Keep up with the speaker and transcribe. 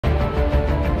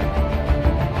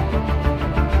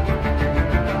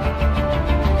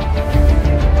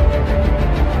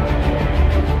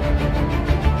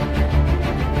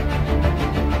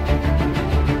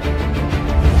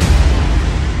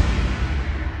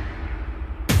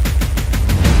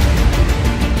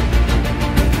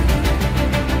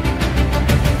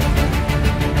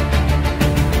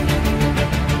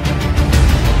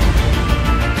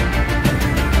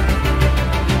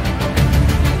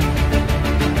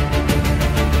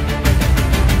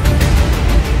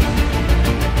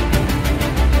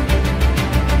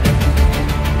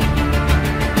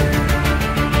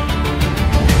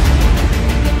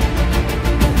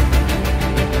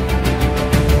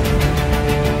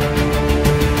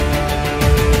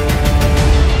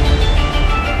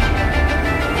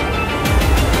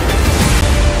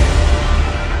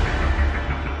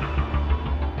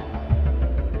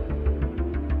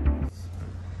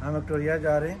Victoria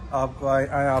जा रहे हैं। आपको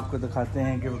आपको दिखाते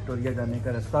हैं कि विक्टोरिया जाने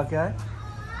का रास्ता क्या है।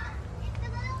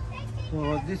 तो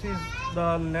this is the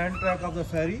land track of the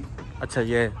fairy. अच्छा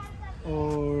ये,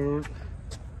 और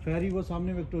फेरी वो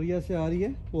सामने विक्टोरिया से आ रही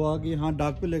है, वो आगे यहाँ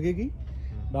डाक पे लगेगी।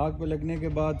 डाक पे लगने के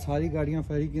बाद सारी गाड़ियाँ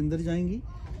फेरी के अंदर जाएंगी।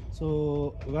 So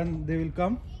when they will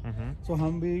come, सो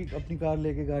हम भी अपनी कार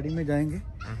लेके गाड़ी में जाएंगे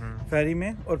फेरी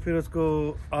में, और फिर उसको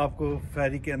आपको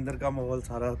फेरी के अंदर का माहौल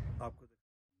सारा आपको।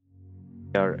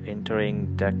 We are entering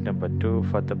deck number 2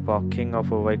 for the parking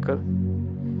of a vehicle.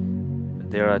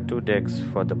 There are 2 decks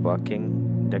for the parking,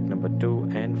 deck number 2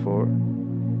 and 4.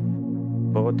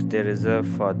 Both they reserve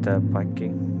for the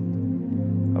parking.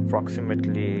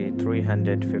 Approximately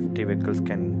 350 vehicles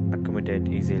can accommodate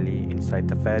easily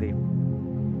inside the ferry.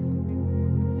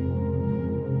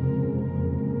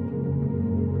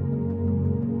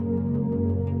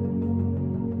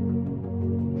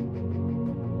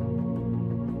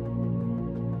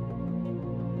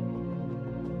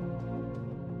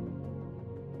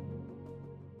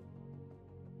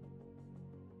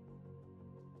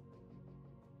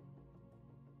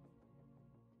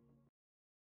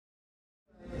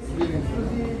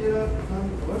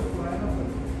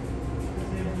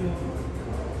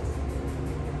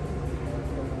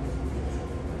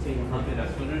 यहाँ पे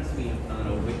restaurants भी हैं अपना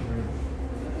रहोगे।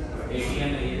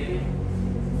 ATM है ये,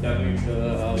 debit,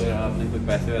 अगर आपने कोई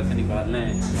पैसे वैसे निकालना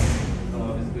है तो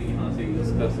आप इसको यहाँ से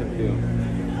यूज़ कर सकते हो।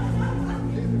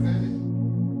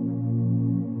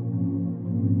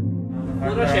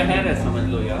 पूरा शहर है समझ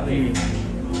लो यार।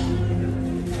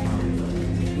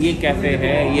 ये कैफ़े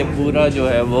है, ये पूरा जो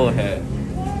है वो है।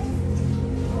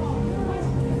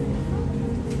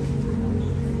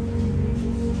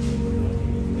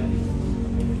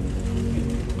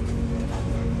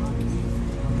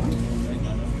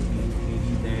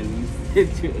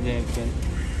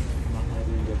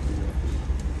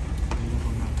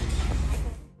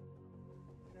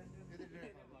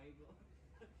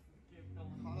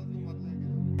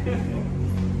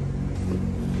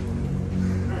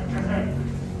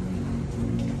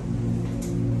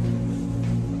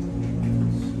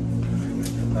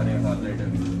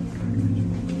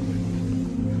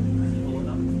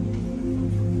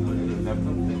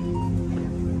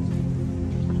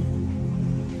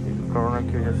 कोरोना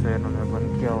की वजह से इन्होंने बंद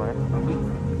किया हुआ है।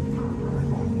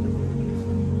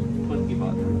 खुद की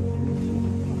बात है।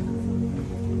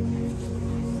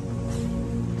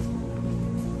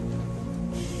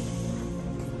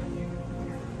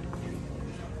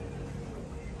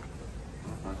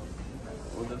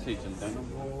 उधर से ही चलता है ना।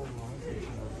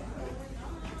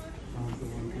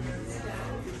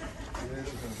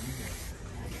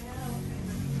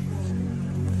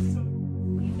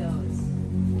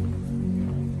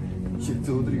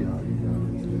 चौधरी आ गई।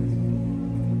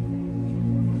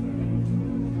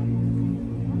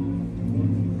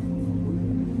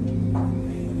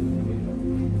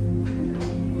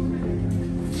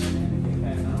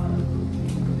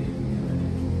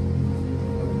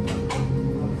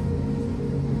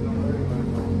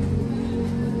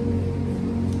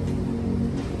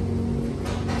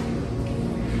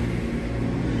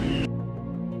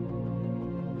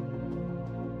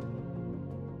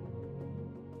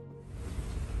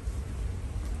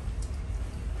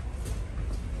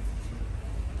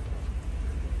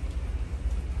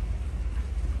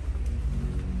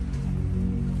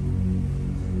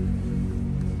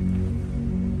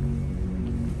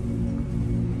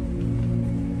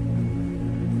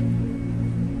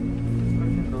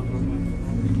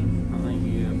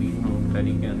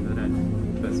 फेरी के अंदर है,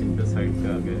 पैसेंजर साइड पे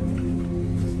आ गए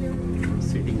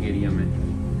सीटिंग एरिया में।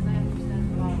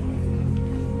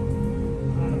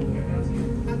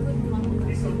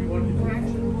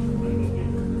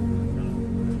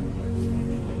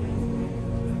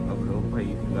 अब लोग भाई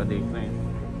पूरा देख रहे हैं।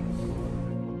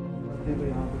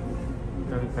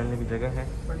 पहनने की जगह है,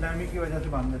 पैंडेमिक की वजह से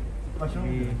बंद है।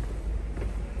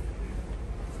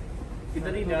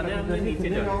 इधर ही जाना है, हमने नीचे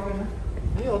जाना है।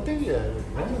 नहीं होते ही है।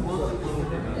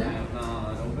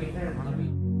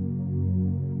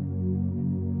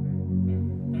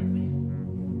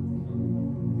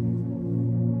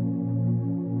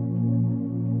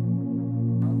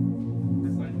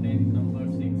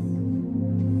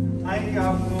 आइए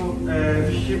आपको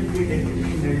शिप की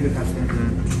डेस्टिनेशन दिखाते हैं।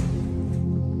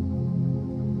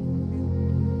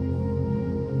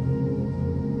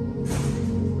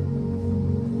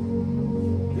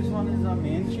 This one is the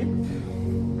main ship.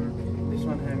 This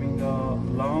one having a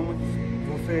lounge,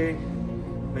 buffet,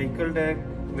 vehicle deck.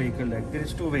 There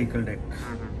is 2 vehicle deck,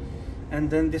 and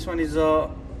then this one is the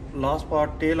last part,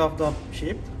 tail of the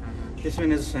ship. This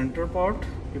one is center part,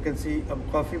 You can see a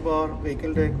coffee bar,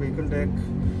 vehicle deck,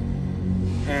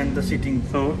 and the seating.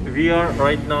 So we are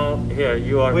right now here.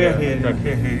 You are We are here. here,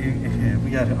 Exactly. here.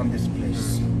 We are on this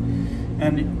place.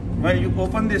 And when you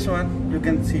open this one, you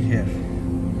can see here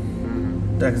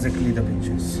exactly the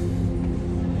pictures.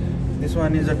 This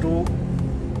one is a 2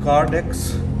 car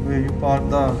decks where you park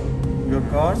your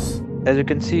cars. As you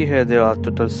can see here, there are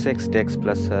total 6 decks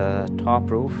plus a top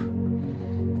roof.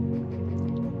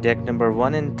 Deck number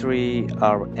 1 and 3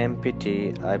 are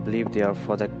empty. I believe they are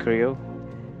for the crew.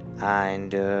 And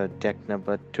deck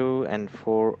number 2 and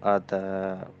 4 are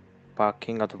the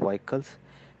parking of the vehicles.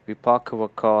 We park our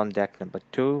car on deck number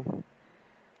 2,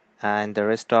 and the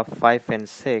rest of 5 and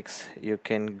 6 you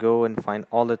can go and find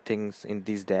all the things in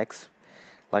these decks,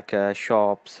 like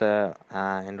shops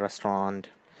and restaurant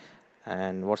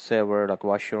and whatsoever, like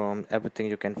washroom, everything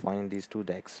you can find in these 2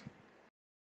 decks.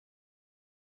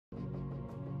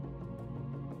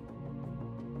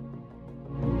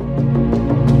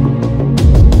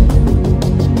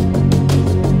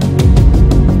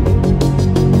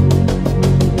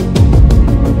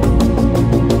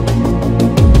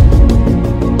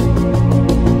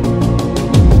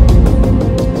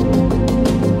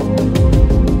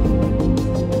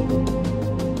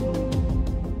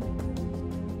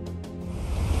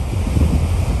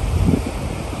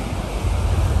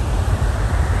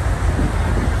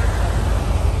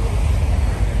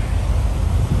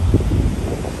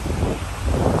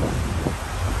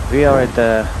 We are at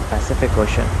the Pacific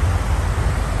Ocean.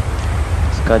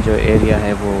 इसका जो area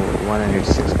है वो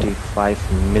 165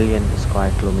 million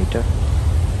square kilometre.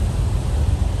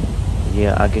 ये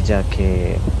आगे जाके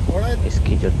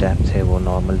इसकी जो depth है वो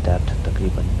नॉर्मल डेप्थ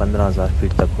तकरीबन 15,000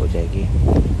 फीट तक हो जाएगी,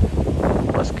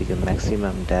 और इसकी जो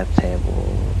मैक्सिमम डेप्थ है वो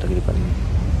तकरीबन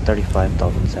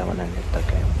 35,700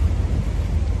 तक है।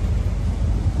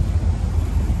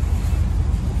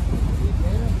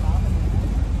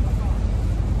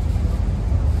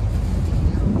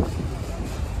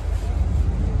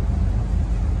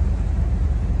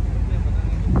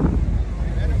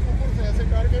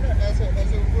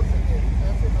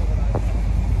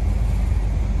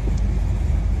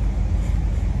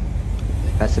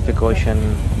 Pacific Ocean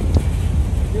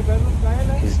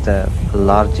is the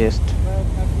largest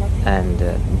and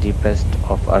deepest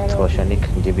of Earth's oceanic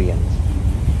divisions.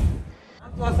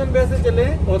 आसन बे से चले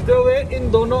होते हुए इन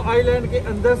दोनों आइलैंड के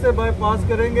अंदर से बाईपास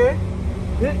करेंगे,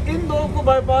 फिर इन दो को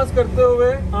बाईपास करते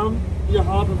हुए हम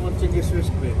यहाँ पे पहुँचेंगे स्विस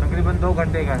पे। तकरीबन 2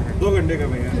 घंटे का है। 2 घंटे का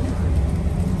भैया।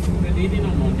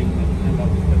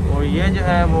 और ये जो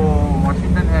है वो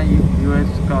वाशिंगटन है,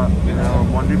 यूएस का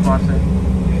बाउंड्री पास है,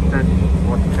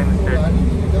 वाशिंगटन स्टेट।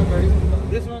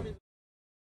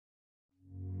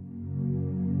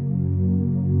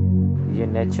 ये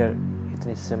नेचर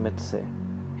इतनी सीमित से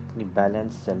इतनी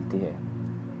बैलेंस चलती है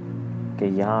कि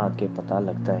यहाँ आके पता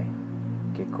लगता है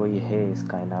कि कोई है इस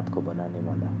कायनात को बनाने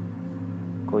वाला,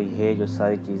 कोई है जो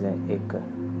सारी चीज़ें एक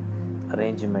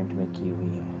अरेंजमेंट में की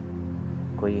हुई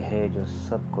हैं, कोई है जो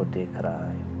सबको देख रहा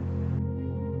है।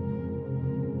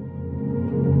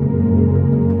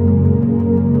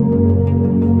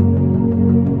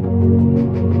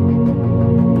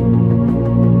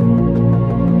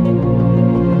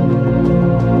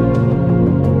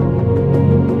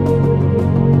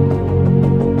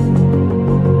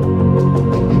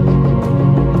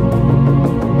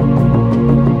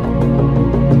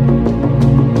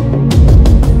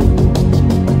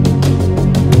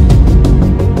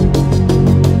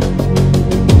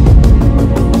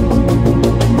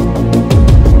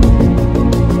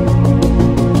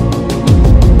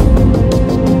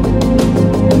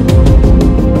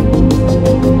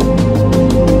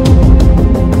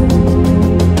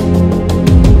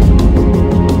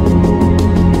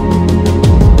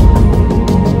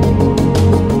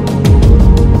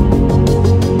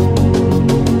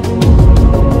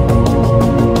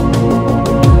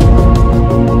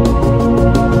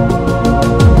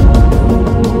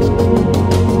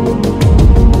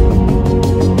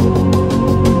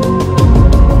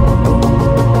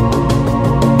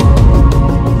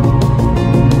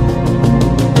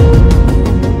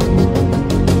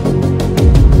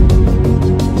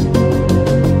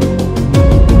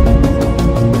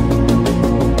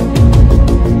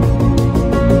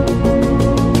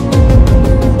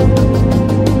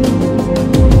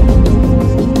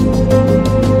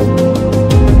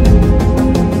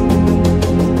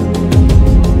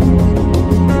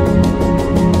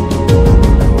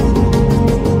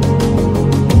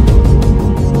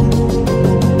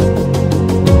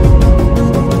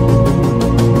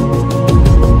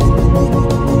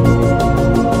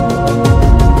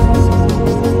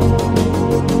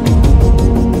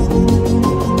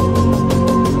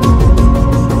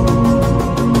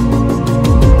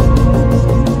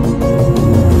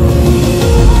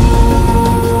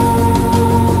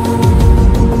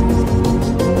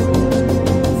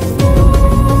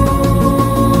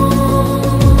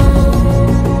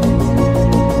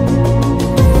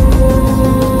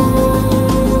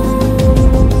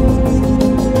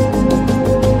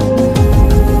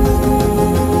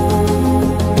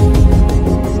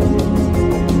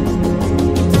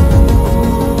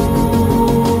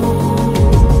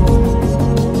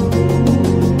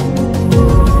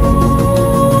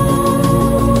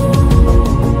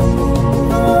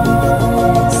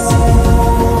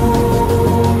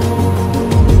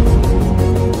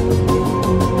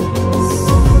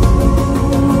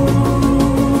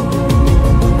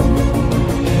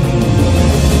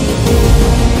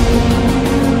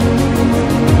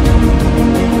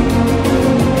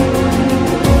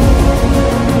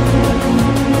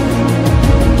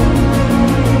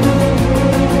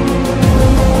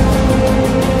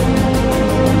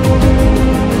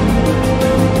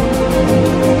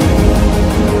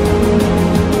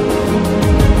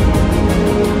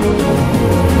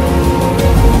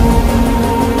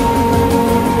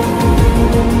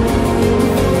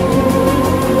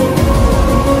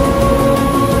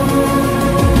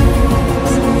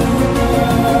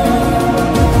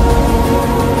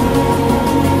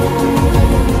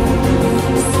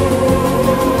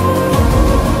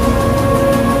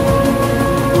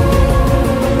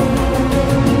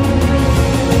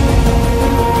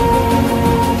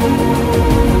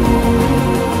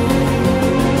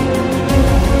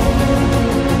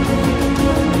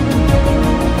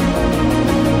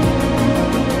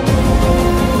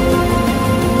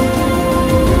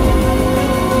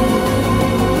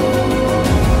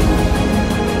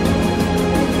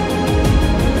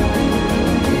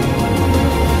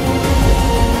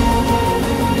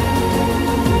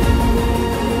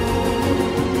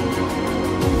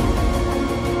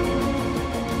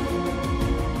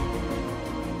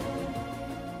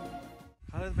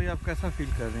 आप कैसा फील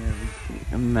कर रहे हैं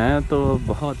अभी? मैं तो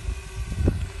बहुत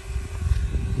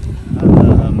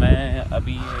मैं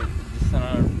अभी जिस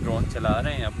तरह ड्रोन चला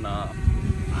रहे हैं अपना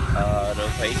रोज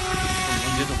भाई, तो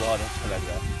मुझे तो बहुत अच्छा लग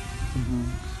रहा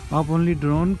है। आप ओनली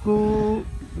ड्रोन को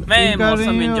मैं feel कर रहे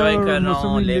मौसम हैं एंजॉय और कर रहा मौसम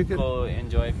हूँ, enjoy लेक कर- को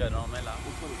एंजॉय कर रहा हूँ मैं।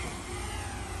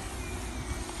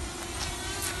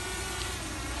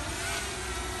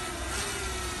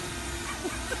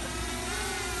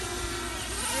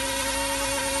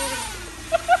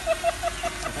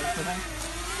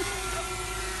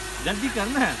 जल्दी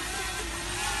करना है,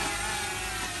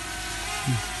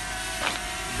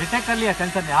 डिटेक्ट कर लिया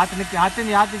सेंसर ने, हाथ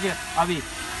नीचे अभी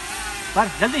पर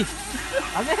जल्दी।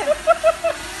 अरे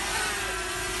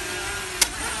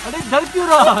अरे डर क्यों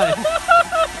रहा है?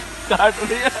 काट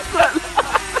दिया।